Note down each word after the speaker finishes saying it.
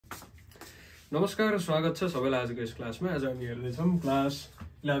नमस्कार स्वागत छ सबैलाई आजको यस क्लासमा। आज हामी हेर्दै छौं क्लास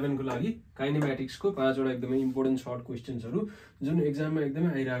 11 को लागि काइनेमेटिक्स को 5 वटा एकदमै इम्पोर्टेन्ट सर्ट क्वेशन्सहरु जुन एक्जाममा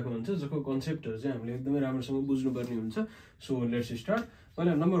एकदमै आइराको हुन्छ, जसको कन्सेप्टहरु चाहिँ हामीले एकदमै राम्रोसँग बुझ्नुपर्ने हुन्छ। So let's start.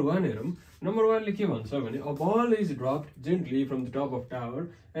 पहिला नम्बर 1 हेरौं। नम्बर 1 ले के भन्छ भने a ball is dropped gently from the top of tower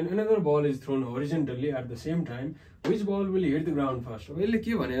and another ball is thrown हरिजोन्टली at the same time, which ball will hit the ground first. अब यसले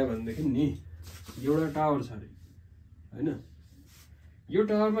के भने भन्दाखेरि नि एउटा टावर छ रे हैन, यो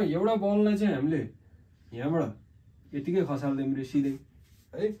टावरमा एउटा बललाई चाहिँ हामीले यहाँबाट यतिकै खसाल्दैम रे सिधै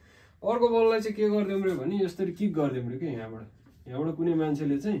है। अर्को बललाई चाहिँ के गर्दैम रे भने यसरी किक गर्दैम रे के यहाँबाट कुनै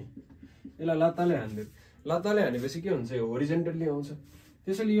मान्छेले चाहिँ यसलाई लात्ताले हान्दियो। लात्ताले हानेपछि के हुन्छ, यो होरिजेन्टली आउँछ।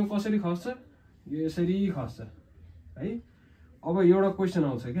 त्यसैले यो कसरी खस्छ, यो यसरी खस्छ है। अब एउटा क्वेशन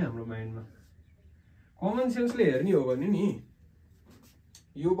आउँछ के हाम्रो माइन्डमा, कमन सेन्सले हेर्ने हो भने नि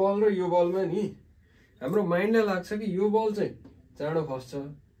यो बल र यो बलमा नि हाम्रो माइन्डलाई लाग्छ कि यो बल चाहिँ चाँडो खस्छ,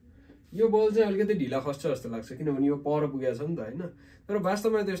 यो बल चाहिँ अलिकति ढिला खस्छ जस्तो लाग्छ, किनभने यो पर पुगेको छ नि त हैन। तर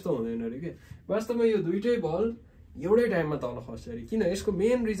वास्तवमा त्यस्तो हुँदैन रे के। वास्तवमा यो दुईटै बल एउटै टाइममा तल खस्छ रे। किन? यसको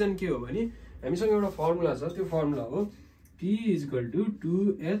मेन रिजन के हो भने हामीसँग एउटा फर्मुला छ, त्यो फर्मुला हो T =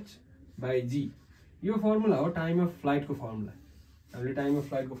 2h/g। यो फर्मुला हो टाइम अफ फ्लाइट को फर्मुला। हामीले टाइम अफ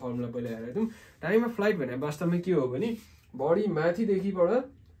फ्लाइट को फर्मुला पहिला हेरेको थियौं। टाइम अफ फ्लाइट भने वास्तवमा के हो भने बडी माथिदेखिबाट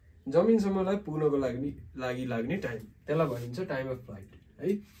जमिनसम्मलाई पुग्नको लागि लाग्ने टाइम, त्यसलाई भनिन्छ टाइम अफ फ्लाइट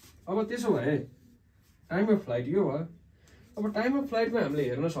है। अब त्यसो भए टाइम अफ फ्लाइट यो भयो। अब टाइम अफ फ्लाइटमा हामीले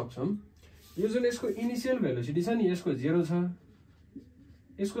हेर्न सक्छौं यो जुन यसको इनिशियल भेलोसिटी छ नि, यसको 0 छ,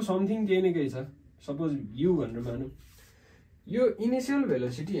 यसको समथिङ केही न केही छ, सपोज u भनेर मानौं। यो इनिशियल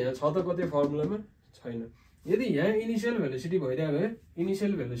भेलोसिटी यहाँ छ त कतै फर्मुलामा छैन। यदि यहाँ इनिशियल भेलोसिटी भइदियो भए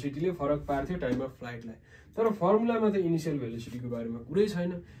इनिशियल भेलोसिटीले फरक पार्थ्यो टाइम अफ फ्लाइटलाई, तर फर्मुलामा त इनिशियल भेलोसिटीको बारेमा कुरै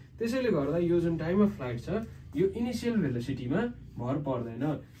छैन। त्यसैले गर्दा यो जुन टाइम अफ फ्लाइट छ यो इनिशियल भेलोसिटीमा भर पर्दैन।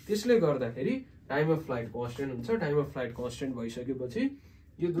 त्यसले गर्दाखेरि टाइम अफ फ्लाइट कन्स्टेन्ट हुन्छ। टाइम अफ फ्लाइट कन्स्टेन्ट भइसकेपछि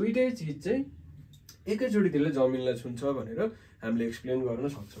यो दुईटै चीज चाहिँ एकैचोटी त्यसले जमिनलाई छुन्छ भनेर हामीले एक्सप्लेन गर्न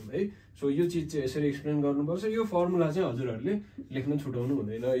सक्छौं है। सो यो चीज चाहिँ यसरी एक्सप्लेन गर्नुपर्छ। यो फर्मुला चाहिँ हजुरहरूले लेख्न छुटाउनु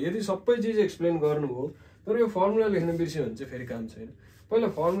हुँदैन। यदि सबै चीज एक्सप्लेन गर्नुभयो तर यो फर्मुला लेख्न बिर्स्यो भने चाहिँ फेरि काम छैन। पहिला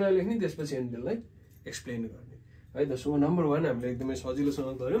फर्मुला लेख्ने, त्यसपछि त्यसलाई एक्सप्लेन गर्ने है त। सो नम्बर 1 हामीले एकदमै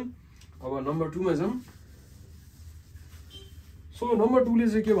सजिलोसँग गर्यौं। अब नम्बर 2 मा जाउँ। सो नम्बर 2 ले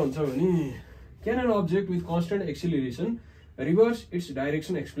चाहिँ के भन्छ भने can an object with constant acceleration reverse it's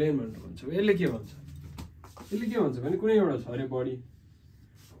direction explain भनेर भन्छ। यसले के भन्छ, यसले के भन्छ भने कुनै एउटा छ अरे बडी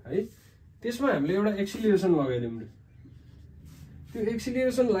है, त्यसमा हामीले एउटा एक्सिलरेसन लगाइदियौँ रे। त्यो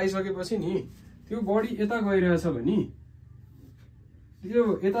एक्सिलरेसन लगाइसकेपछि नि त्यो बडी यता गइरहेछ भने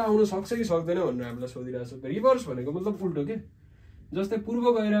त्यो यता आउन सक्छ कि सक्दैन भनेर हामीलाई सोधिरहेछ। रिभर्स भनेको मतलब उल्टो के, जस्तै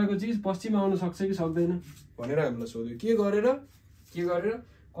पूर्व गइरहेको चिज पश्चिम आउन सक्छ कि सक्दैन भनेर हामीलाई सोध्यो। के गरेर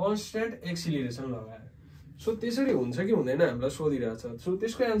कन्स्ट्यान्ट एक्सिलरेसन लगाएर। सो त्यसरी हुन्छ कि हुँदैन हामीलाई सोधिरहेछ। सो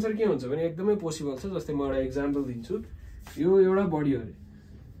त्यसको एन्सर के हुन्छ भने एकदमै पोसिबल छ। जस्तै म एउटा एक्जाम्पल दिन्छु। यो एउटा बडी अरे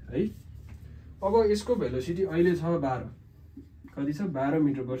है। अब यसको भेलोसिटी अहिले छ 12, कति छ 12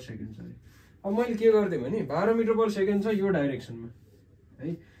 मिटर पर सेकेन्ड छ अरे। अब मैले के गर्दै भने 12 मिटर पर सेकेन्ड छ यो डाइरेक्सनमा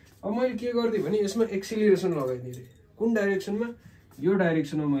है। अब मैले के गर्दै भने यसमा एक्सिलरेसन लगाइदिएँ रे। कुन डाइरेक्सनमा? यो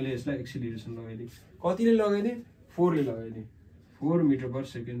डाइरेक्सनमा मैले यसलाई एक्सिलरेसन लगाइदिएँ। कतिले लगाइदिएँ? 4 ले लगाइदिएँ। 4 मिटर पर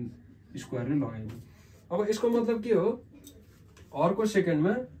सेकेन्ड स्क्वायरले लगाइदिएँ। अब यसको मतलब के हो, अर्को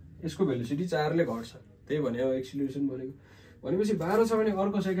सेकेन्डमा यसको भेलोसिटी 4 ले घट्छ, त्यही भने हो एक्सिलरेसन भनेको। भनेपछि 12 छ भने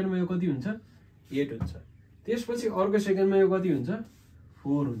अर्को सेकेन्डमा यो कति हुन्छ? 8 हुन्छ। त्यसपछि अर्को सेकेन्डमा यो कति हुन्छ?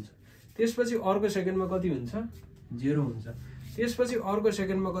 4 हुन्छ। त्यसपछि अर्को सेकेन्डमा कति हुन्छ? 0 हुन्छ। त्यसपछि अर्को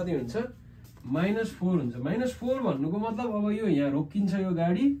सेकेन्डमा कति हुन्छ? -4 हुन्छ। -4 भन्नुको मतलब अब यो यहाँ रोकिन्छ यो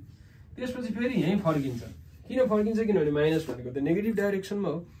गाडी, त्यसपछि फेरि यहीँ फर्किन्छ। किन फर्किन्छ? किनभने माइनस भनेको त नेगेटिभ डाइरेक्सनमा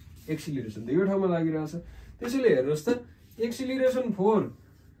हो, एक्सिलरेसन त यो ठाउँमा लागिरहेछ। त्यसैले हेर्नुहोस् त एक्सिलरेसन 4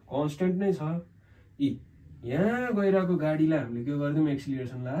 कन्स्टेन्ट नै छ। यहाँ गइरहेको गाडीलाई हामीले के गर्दियौँ?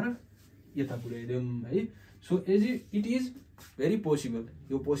 एक्सिलरेसन लाएर यता पुर्याइदियौँ है। So it is very possible.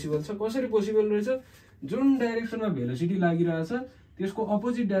 यो पोसिबल छ। कसरी पोसिबल रहेछ? जुन डाइरेक्सनमा भेलोसिटी लागिरहेछ त्यसको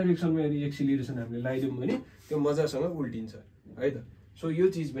अपोजिट डाइरेक्सनमा यदि एक्सिलरेसन हामीले लगाइदियौँ भने त्यो मजासँग उल्टिन्छ है त। सो यो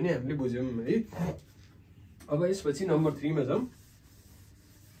चीज पनि हामीले बुझ्यौँ है। अब यसपछि नम्बर 3 मा जाउँ।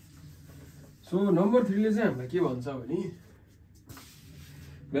 सो नम्बर 3 ले चाहिँ हामीलाई के भन्छ भने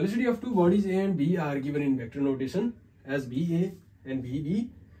velocity of two bodies A and B are given in vector notation as VA and VB.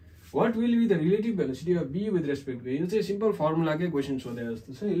 What will be the relative velocity of B with respect to A? यो चाहिँ सिम्पल फर्मुलाकै क्वेशन सोधे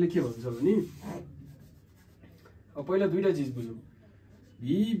जस्तो छ। यसले के भन्छ भने अब पहिला दुईटा चीज बुझौँ।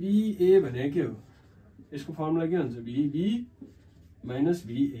 VBA भनेको के हो? यसको फर्मुला के हुन्छ? VB -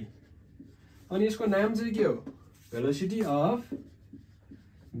 VA। अनि यसको नाम चाहिँ के हो? Velocity of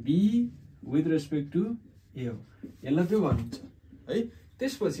B with respect to ए हो, यसलाई त्यो भनिन्छ है।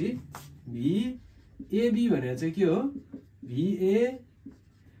 त्यसपछि VAB भनेको चाहिँ के हो, VA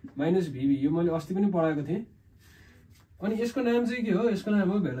माइनस VB, यो मैले अस्ति पनि पढाएको थिएँ। अनि यसको नाम चाहिँ के हो, यसको नाम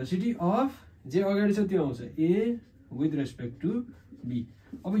हो भेलोसिटी अफ, जे अगाडि छ त्यो आउँछ A with respect to B।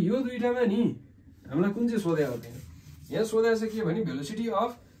 अब यो दुईटामा नि हामीलाई कुन चाहिँ सोधेको हुँदैन, यहाँ सोधेको छ के भने velocity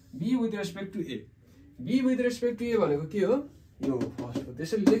of B with respect to A। B with respect to A भनेको के हो, यो फर्स्ट हो,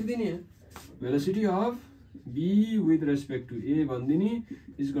 त्यसैले लेखिदिने यहाँ velocity of B with respect to A भनिदिने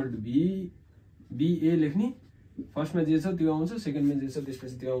इज इक्वल टु BA लेख्ने, फर्स्टमा जे छ त्यो आउँछ, सेकेन्डमा जे छ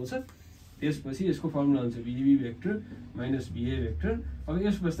त्यसपछि त्यो आउँछ, त्यसपछि यसको फर्मुला हुन्छ BB vector minus BA vector. अब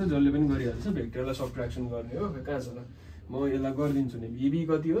यसपछि त जसले पनि गरिहाल्छ, भेक्टरलाई सबट्र्याक्सन गर्ने हो, कहाँ छ ल, म यसलाई गरिदिन्छु नि। BB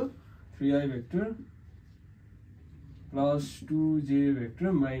कति हो, 3I vector plus 2J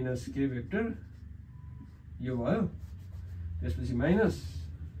vector minus K vector, यो भयो। त्यसपछि minus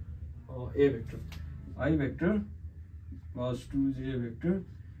A vector I vector plus 2J vector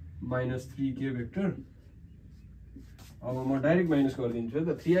minus 3K vector. अब म डाइरेक्ट माइनस गरिदिन्छु है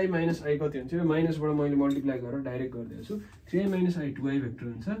त, 3I माइनस I कति हुन्छ, यो माइनसबाट मैले मल्टिप्लाई गरेर डाइरेक्ट गरिदिन्छु, 3I minus I 2I vector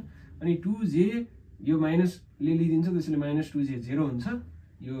हुन्छ। अनि 2J यो माइनसले लिइदिन्छ, त्यसैले माइनस 2J 0 हुन्छ,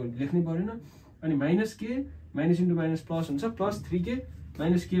 यो लेख्नै परेन। अनि minus K minus into minus plus हुन्छ, प्लस 3K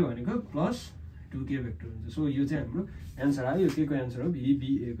माइनस K भनेको प्लस 2K भेक्टर हुन्छ। सो यो चाहिँ हाम्रो एन्सर आयो, यो के को एन्सर हो,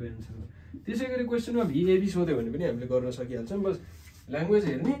 VBA को एन्सर हो। त्यसै गरी क्वेसनमा VAB सोध्यो भने पनि हामीले गर्न सकिहाल्छौँ, बस ल्याङ्ग्वेज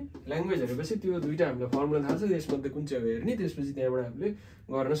हेर्ने, ल्याङ्ग्वेज हेरेपछि त्यो दुईवटा हामीलाई फर्मुला थाहा छ, त्यसमध्ये कुन चाहिँ हो हेर्ने, त्यसपछि त्यहाँबाट हामीले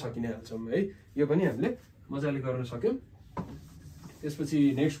गर्न सकिने हाल्छौँ है। यो पनि हामीले मजाले गर्न सक्यौँ। त्यसपछि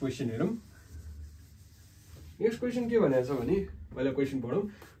नेक्स्ट क्वेसन हेरौँ। नेक्स्ट क्वेसन के भनेको छ भने, पहिला क्वेसन पढौँ।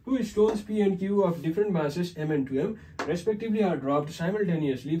 Two stones P and Q of different masses M and 2M respectively are dropped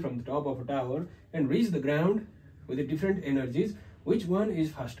simultaneously from the top of a tower and reach the ground with different energies. Which one is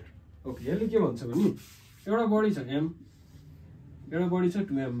faster? Okay, यसले के भन्छ भने एउटा body छ M, एउटा body छ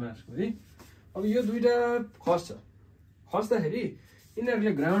 2M मासको है। अब यो दुईटा खस्छ, खस्दाखेरि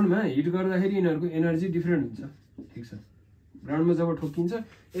यिनीहरूले ग्राउन्डमा हिट गर्दाखेरि यिनीहरूको एनर्जी डिफ्रेन्ट हुन्छ, ठिक छ। ग्राउन्डमा जब ठोकिन्छ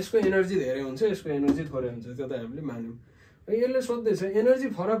यसको एनर्जी धेरै हुन्छ, यसको एनर्जी थोरै हुन्छ, त्यो त हामीले मान्यौँ। यसले सोध्दैछ एनर्जी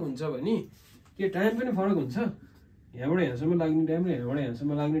फरक हुन्छ भने के टाइम पनि फरक हुन्छ, यहाँबाट यहाँसम्म लाग्ने टाइम र यहाँबाट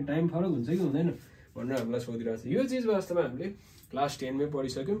यहाँसम्म लाग्ने टाइम फरक हुन्छ कि हुँदैन भनेर हामीलाई सोधिरहेको छ। यो चिज वास्तवमा हामीले क्लास 10 मै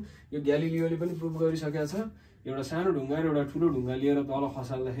पढिसक्यौँ। यो ग्यालिलियोले पनि प्रुभ गरिसकेको छ, एउटा सानो ढुङ्गा र एउटा ठुलो ढुङ्गा लिएर तल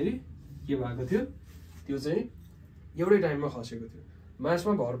खसाल्दाखेरि के भएको थियो, त्यो चाहिँ एउटै टाइममा खसेको थियो,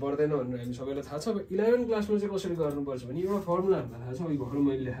 मासमा भर पर्दैन भनेर हामी सबैलाई थाहा छ। अब 11 क्लासमा चाहिँ कसरी गर्नुपर्छ भने एउटा फर्मुला हामीलाई थाहा छ, अघि भर्खर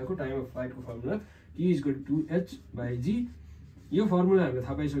मैले लेखाएको time of फ्लाइटको formula T is equal to 2h/g। यो फर्मुला हामीले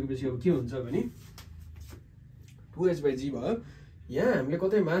थाहा पाइसकेपछि अब के हुन्छ भने 2h/g भयो। यहाँ हामीले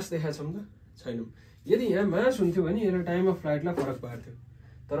कतै मास देखाएको छौँ त, छैनौँ। यदि यहाँ मास हुन्थ्यो भने यसले टाइम अफ फ्लाइटलाई फरक पार्थ्यो,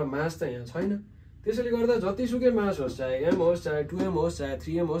 तर मास त यहाँ छैन। त्यसैले गर्दा जतिसुकै मास होस्, चाहे M होस्, चाहे 2M होस्, चाहे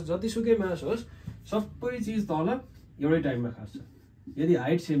 3M होस्, जतिसुकै मास होस्, सबै चिज तल एउटै टाइममा खस्छ। यदि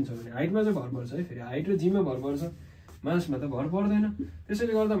हाइट सेम छ भने, हाइटमा चाहिँ भर पर्छ है, फेरि हाइट र जीमा भर पर्छ, मासमा त भर पर्दैन।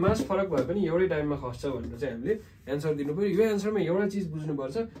 त्यसैले गर्दा मास फरक भए पनि एउटै टाइममा खस्छ भनेर चाहिँ हामीले एन्सर दिनु पर्यो। यो एन्सरमा एउटा चिज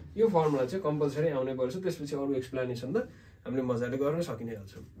बुझ्नुपर्छ, यो फर्मुला चाहिँ कम्पलसरी आउनै पर्छ, त्यसपछि अरू एक्सप्लेनेसन त हामीले मजाले गर्न सकिने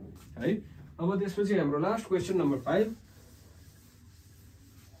हाल्छौँ है। अब त्यसपछि हाम्रो last question number 5।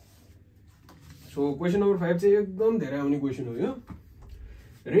 So question number 5 चाहिँ एकदम धेरै आउने क्वेसन हो यो।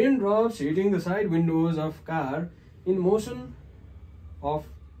 Rain drops heating the side windows of car in motion of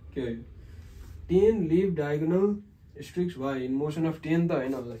के 10 leave diagonal स्ट्रिक्स why in motion of 10 त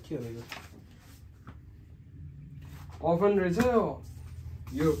होइन होला, के हो यो अफन रहेछ,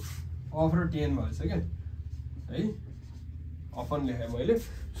 यो अफ र 10 भएछ क्या है, अफन लेखेँ मैले।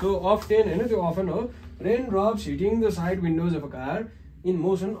 सो अफ 10 होइन, त्यो अफन हो। Rain drops heating the side windows of a car in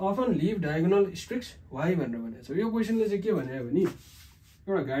motion often leave diagonal स्ट्रिक्स why भनेर भनेको छ। यो क्वेसनले चाहिँ के भने भने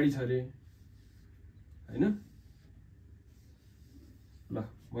एउटा गाडी छ अरे होइन, ल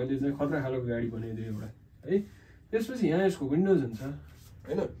मैले चाहिँ खतरा खालको गाडी बनाइदिएँ एउटा है। त्यसपछि यहाँ यसको विन्डोज हुन्छ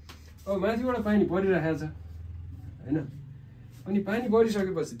होइन। अब माथिबाट पानी परिरहेको छ होइन, अनि पानी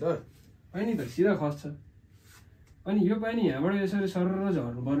परिसकेपछि त पानी त सिधा खस्छ, अनि यो पानी यहाँबाट यसरी सरर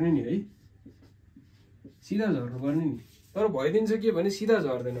झर्नुपर्ने नि है, सिधा झर्नुपर्ने नि, तर भइदिन्छ के भने सिधा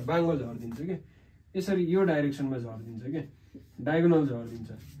झर्दैन, बाङ्गो झरिदिन्छ क्या, यसरी यो डाइरेक्सनमा झरिदिन्छ क्या, डायगोनल झरिदिन्छ।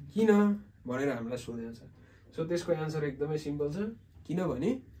 किन भनेर हामीलाई सोधेको छ। सो त्यसको एन्सर एकदमै सिम्पल छ,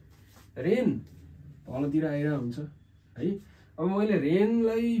 किनभने रेन तलतिर आइरहेको हुन्छ है। अब मैले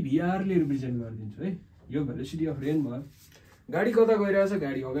रेनलाई VRले रिप्रेजेन्ट गरिदिन्छु है, यो भेलोसिटी अफ रेन भयो। गाडी कता गइरहेछ,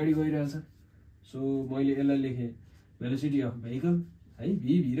 गाडी अगाडि गइरहेछ, सो मैले यसलाई लेखेँ भेलोसिटी अफ भेहिकल है,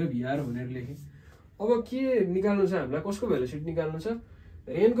 VV र VR भनेर लेखेँ। अब के निकाल्नु छ हामीलाई, कसको भेलोसिटी निकाल्नु छ,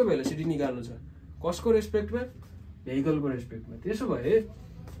 रेनको भेलोसिटी निकाल्नु छ कसको रेस्पेक्टमा भेहिकलको रेस्पेक्टमा त्यसो भए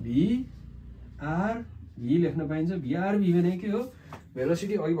VRV लेख्न पाइन्छ VRV भने के हो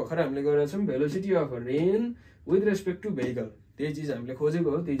भेलोसिटी अघि भर्खर हामीले गरेका छौं velocity of rain with respect to vehicle त्यही चीज हामीले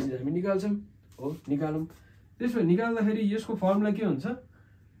खोजेको हो त्यही चीज हामी निकाल्छौं हो निकालौं त्यसो निकाल्दाखेरि यसको फर्मुला के हुन्छ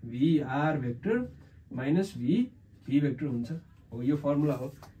VR vector minus V vector हुन्छ हो यो फर्मुला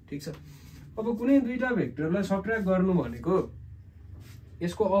हो ठीक छ अब कुनै दुईटा भेक्टरलाई सबट्र्याक्ट गर्नु भनेको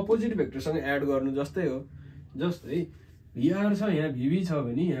यसको अपोजिट भेक्टरसँग एड गर्नु जस्तै हो जस्तै VR छ यहाँ VV छ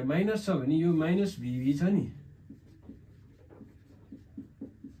भने यहाँ माइनस छ भने यो माइनस VV छ नि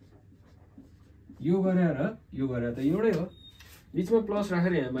यो गरे त एउटै हो बीचमा प्लस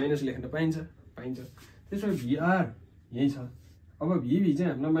राखेर यहाँ माइनस लेख्न पाइन्छ त्यसो VR यही छ अब VV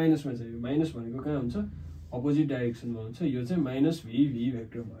चाहिँ हामीलाई माइनसमा चाहियो माइनस भनेको कहाँ हुन्छ अपोजिट डाइरेक्सनमा हुन्छ यो चाहिँ माइनस VV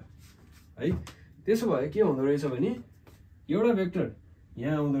भेक्टर भयो है त्यसो भए के हुँदो रहेछ भने एउटा भेक्टर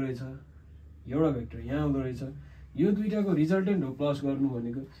यहाँ आउँदो रहेछ एउटा भेक्टर यहाँ आउँदो रहेछ यो दुईटाको रिजल्टेन्ट हो प्लस गर्नु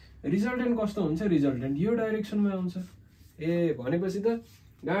भनेको रिजल्टेन्ट कस्तो हुन्छ रिजल्टेन्ट यो डाइरेक्सनमा आउँछ ए भनेपछि त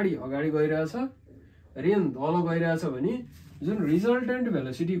गाडी अगाडि गइरहेछ रेन तल गइरहेछ भने जुन रिजल्टेन्ट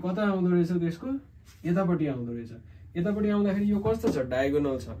भेलोसिटी कता आउँदो रहेछ त्यसको यतापट्टि आउँदो रहेछ यतापट्टि आउँदाखेरि यो कस्तो छ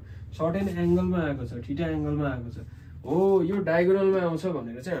डायगोनल छ सर्टेन एंगलमा आएको छ थीटा एंगलमा आएको छ हो यो डायगोनलमा आउँछ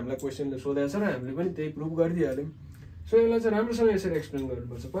भनेर चाहिँ हामीलाई क्वेशनले सोधेको छ र हामीले पनि त्यही प्रुफ गरिदिहाल्यौं सो यसलाई चाहिँ राम्रोसँग यसरी एक्सप्लेन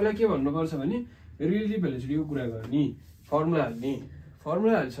गर्नुपर्छ पहिला के भन्नुपर्छ भने रिलेटिभ भेलोसिटीको कुरा गर्ने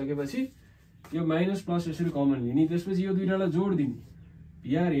फर्मुला हालिसकेपछि यो माइनस प्लस यसरी कमन लिने त्यसपछि यो दुईटालाई जोड दिने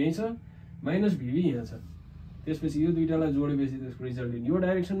VR यही छ माइनस VV यहाँ छ त्यसपछि यो दुईटालाई जोडेपछि त्यसको रिजल्ट यो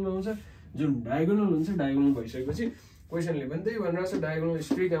डाइरेक्सनमा आउँछ जुन डायगोनल हुन्छ डायगोनल भइसकेपछि क्वेशनले पनि त्यही भनिरहेको छ डायगोनल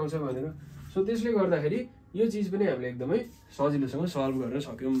स्ट्रेट आउँछ भनेर सो त्यसले गर्दाखेरि यो चीज पनि हामीले एकदमै सजिलोसँग सल्भ गर्न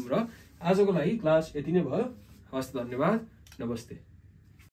सक्यौं र आजको लागि क्लास यति नै भयो हस् धन्यवाद नमस्ते